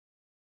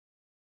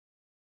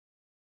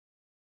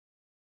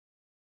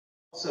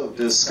Also,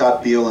 does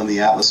Scott Beale and the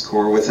Atlas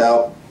Corps,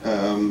 without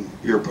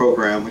your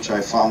program, which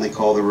I fondly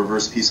call the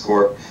Reverse Peace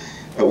Corps,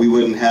 we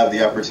wouldn't have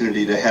the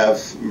opportunity to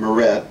have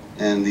Marette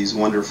and these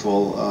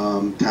wonderful,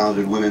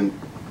 talented women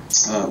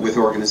with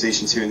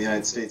organizations here in the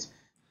United States.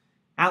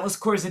 Atlas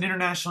Corps is an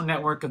international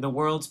network of the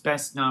world's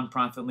best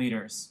nonprofit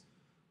leaders.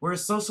 We're a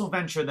social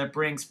venture that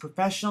brings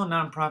professional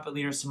nonprofit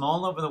leaders from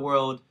all over the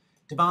world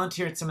to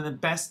volunteer at some of the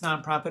best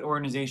nonprofit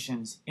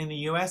organizations in the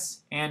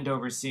U.S. and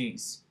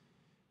overseas.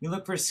 We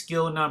look for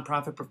skilled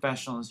nonprofit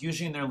professionals,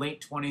 usually in their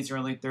late 20s or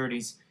early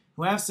 30s,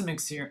 who have some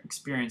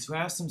experience, who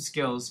have some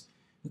skills,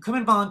 who come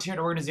and volunteer at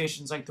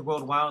organizations like the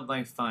World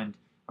Wildlife Fund,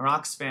 or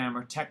Oxfam,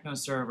 or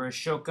TechnoServe, or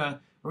Ashoka,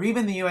 or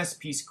even the U.S.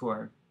 Peace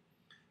Corps.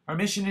 Our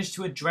mission is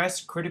to address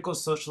critical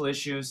social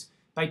issues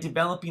by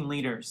developing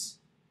leaders,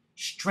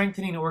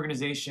 strengthening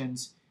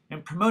organizations,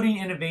 and promoting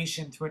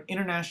innovation through an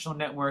international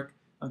network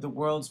of the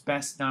world's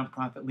best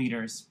nonprofit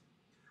leaders.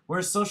 We're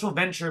a social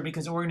venture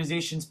because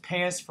organizations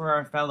pay us for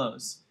our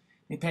fellows.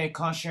 They pay a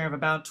cost share of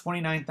about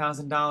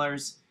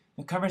 $29,000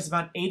 that covers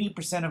about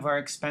 80% of our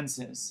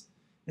expenses.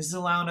 This is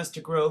allowing us to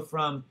grow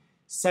from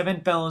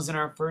 7 fellows in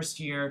our first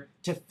year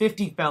to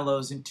 50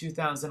 fellows in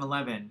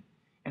 2011.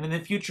 And in the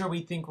future,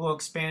 we think we'll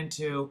expand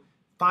to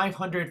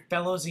 500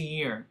 fellows a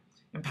year,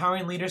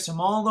 empowering leaders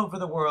from all over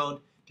the world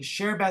to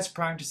share best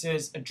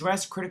practices,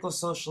 address critical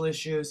social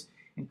issues,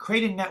 and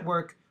create a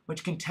network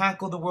which can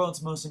tackle the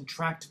world's most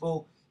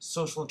intractable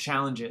social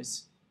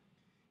challenges.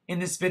 In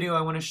this video,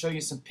 I want to show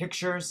you some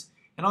pictures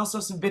and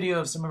also some video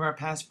of some of our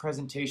past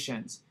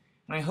presentations.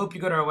 And I hope you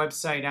go to our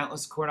website,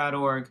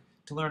 atlascorps.org,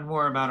 to learn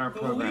more about our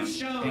program.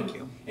 Thank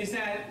you. Is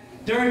that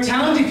there are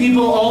talented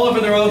people all over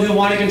the world who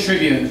want to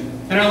contribute.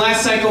 In our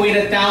last cycle, we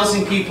had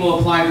 1,000 people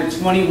apply for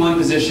 21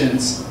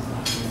 positions.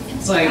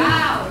 It's like,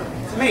 wow.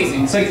 It's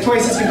amazing. It's like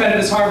twice as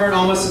competitive as Harvard,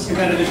 almost as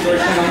competitive as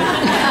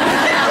Georgetown.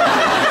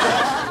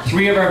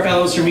 3 of our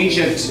fellows from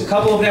Egypt. A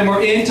couple of them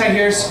were in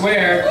Tahrir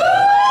Square.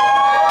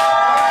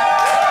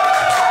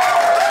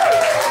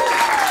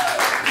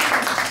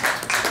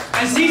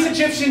 As these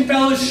Egyptian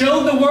fellows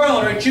showed the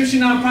world, or Egyptian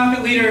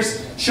nonprofit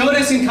leaders showed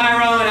us in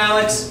Cairo and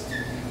Alex,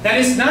 that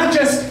it's not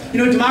just,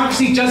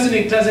 democracy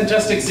doesn't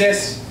just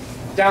exist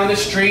down the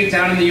street,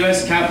 down in the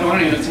U.S. Capitol. I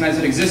don't even know sometimes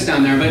it exists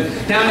down there, but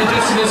down in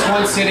just in this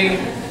one city.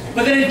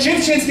 But that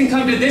Egyptians can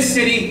come to this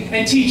city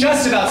and teach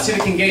us about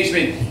civic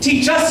engagement,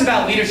 teach us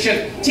about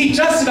leadership, teach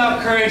us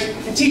about courage,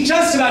 and teach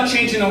us about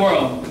changing the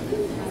world.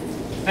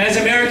 And as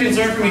Americans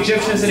learn from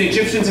Egyptians and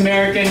Egyptians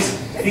Americans,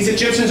 these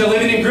Egyptians are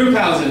living in group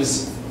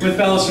houses with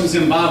fellows from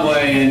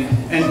Zimbabwe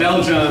and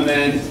Belgium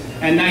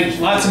and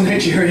lots of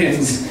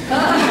Nigerians.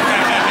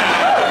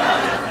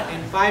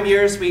 In 5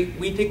 years,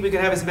 we think we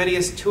could have as many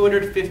as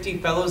 250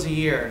 fellows a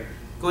year,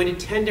 going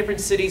to 10 different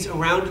cities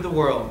around the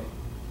world.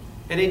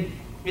 And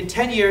in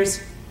 10 years,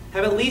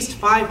 have at least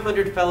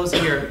 500 fellows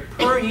a year,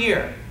 per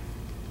year,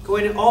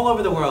 going all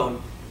over the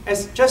world.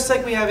 Just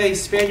like we have a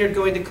Spaniard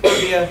going to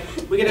Colombia,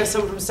 we can have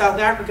someone from South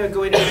Africa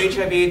going to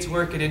HIV/AIDS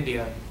work in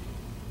India.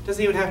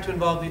 Doesn't even have to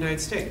involve the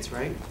United States,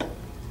 right?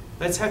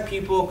 Let's have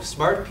people,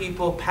 smart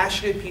people,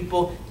 passionate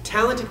people,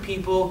 talented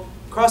people,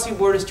 crossing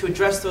borders to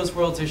address those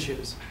world's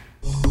issues.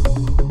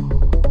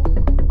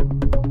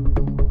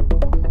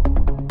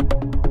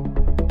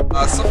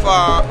 So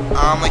far,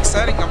 I'm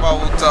excited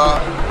about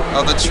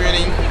the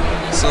training,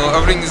 so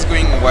everything is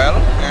going well,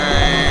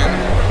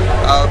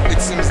 and it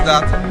seems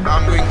that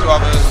I'm going to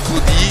have a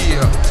good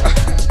year.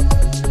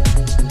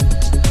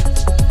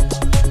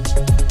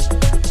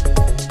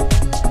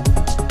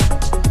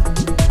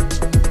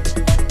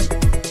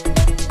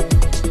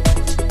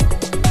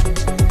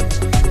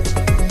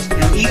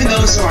 Even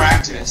those who are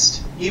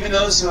activists, even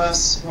those of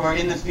us who are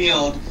in the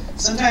field,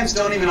 sometimes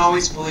don't even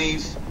always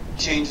believe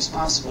change is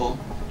possible,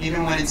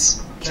 even when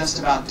it's just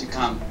about to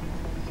come.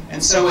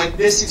 And so with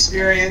this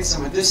experience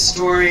and with this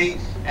story,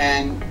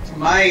 and from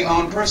my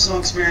own personal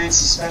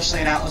experience, especially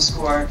in Atlas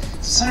Corps,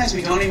 sometimes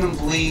we don't even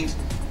believe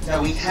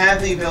that we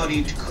have the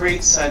ability to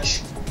create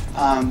such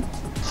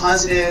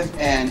positive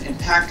and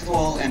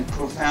impactful and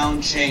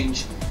profound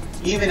change,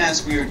 even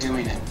as we are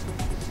doing it.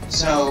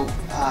 So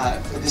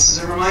this is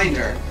a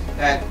reminder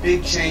that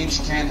big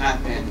change can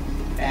happen,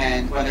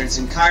 and whether it's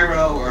in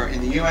Cairo or in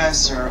the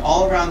US or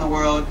all around the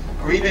world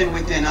or even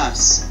within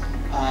us,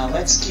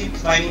 let's keep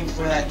fighting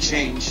for that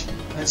change.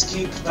 Let's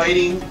keep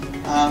fighting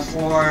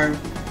for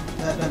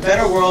the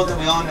better world that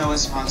we all know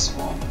is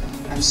possible.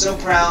 I'm so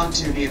proud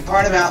to be a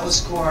part of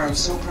Atlas Corps. I'm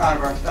so proud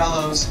of our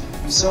fellows.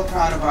 I'm so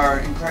proud of our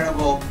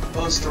incredible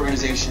host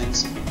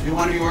organizations. We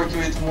want to be working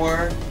with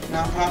more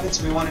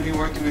nonprofits. We want to be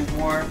working with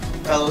more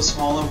fellows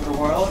from all over the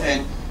world.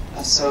 And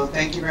so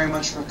thank you very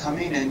much for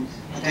coming, and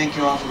thank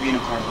you all for being a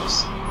part of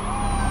this.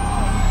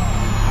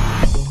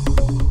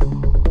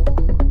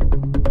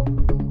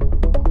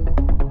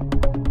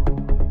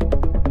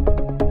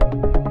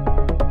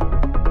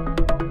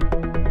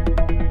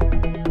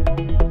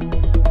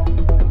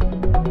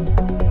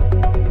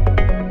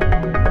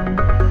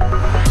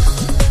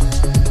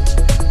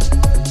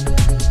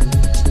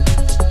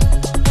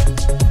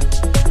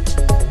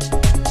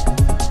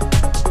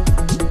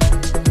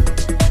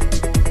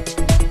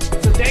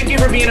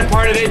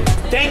 of it.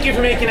 Thank you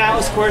for making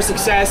Atlas Core a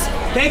success.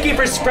 Thank you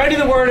for spreading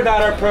the word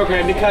about our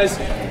program, because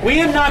we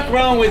have not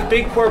grown with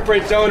big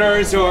corporate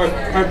donors or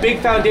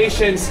big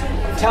foundations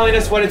telling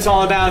us what it's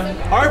all about.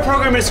 Our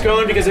program has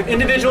grown because of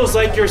individuals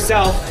like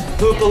yourself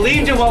who have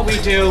believed in what we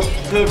do,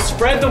 who have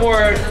spread the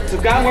word,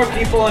 who've got more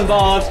people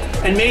involved,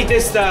 and made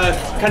this the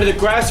kind of the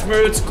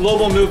grassroots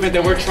global movement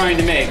that we're trying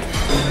to make.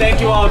 Thank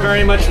you all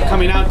very much for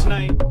coming out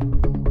tonight.